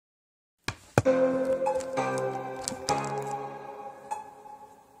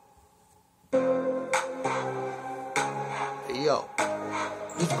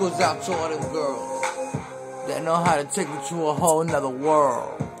goes out to all them girls that know how to take you to a whole nother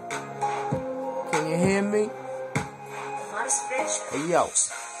world. Can you hear me? Hey yo,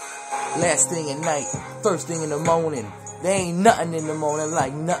 last thing at night, first thing in the morning. There ain't nothing in the morning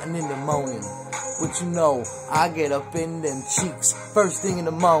like nothing in the morning. But you know, I get up in them cheeks first thing in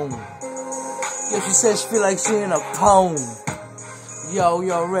the morning. Yo, she says she feel like she in a poem. Yo,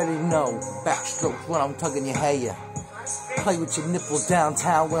 you already know. Backstrokes when I'm tugging your hair. Play with your nipples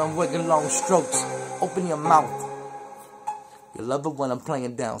downtown when I'm working long strokes. Open your mouth. You love it when I'm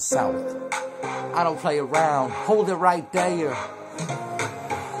playing down south. I don't play around. Hold it right there.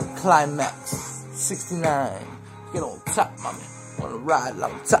 Climax 69. Get on top, mommy. Wanna ride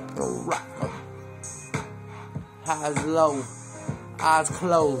on top, on rock, mommy. Highs low, eyes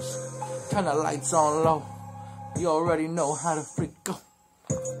closed. Turn the lights on low. You already know how to freak go.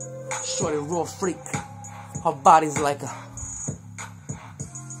 Shorty raw freak. Her body's like a.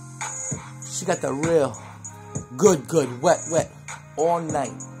 She got the real good, wet, all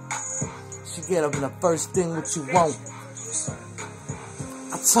night. She get up in the first thing what you want.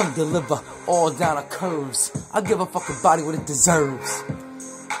 I tongue deliver all down her curves. I give her fucking body what it deserves.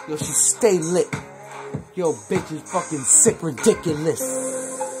 Yo, she stay lit. Yo, bitch is fucking sick, ridiculous.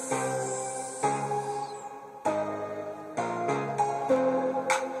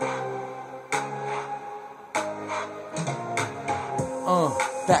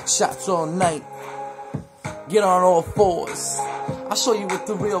 Back shots all night. Get on all fours. I'll show you what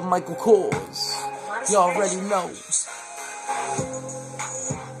the real Michael Kors. You already know.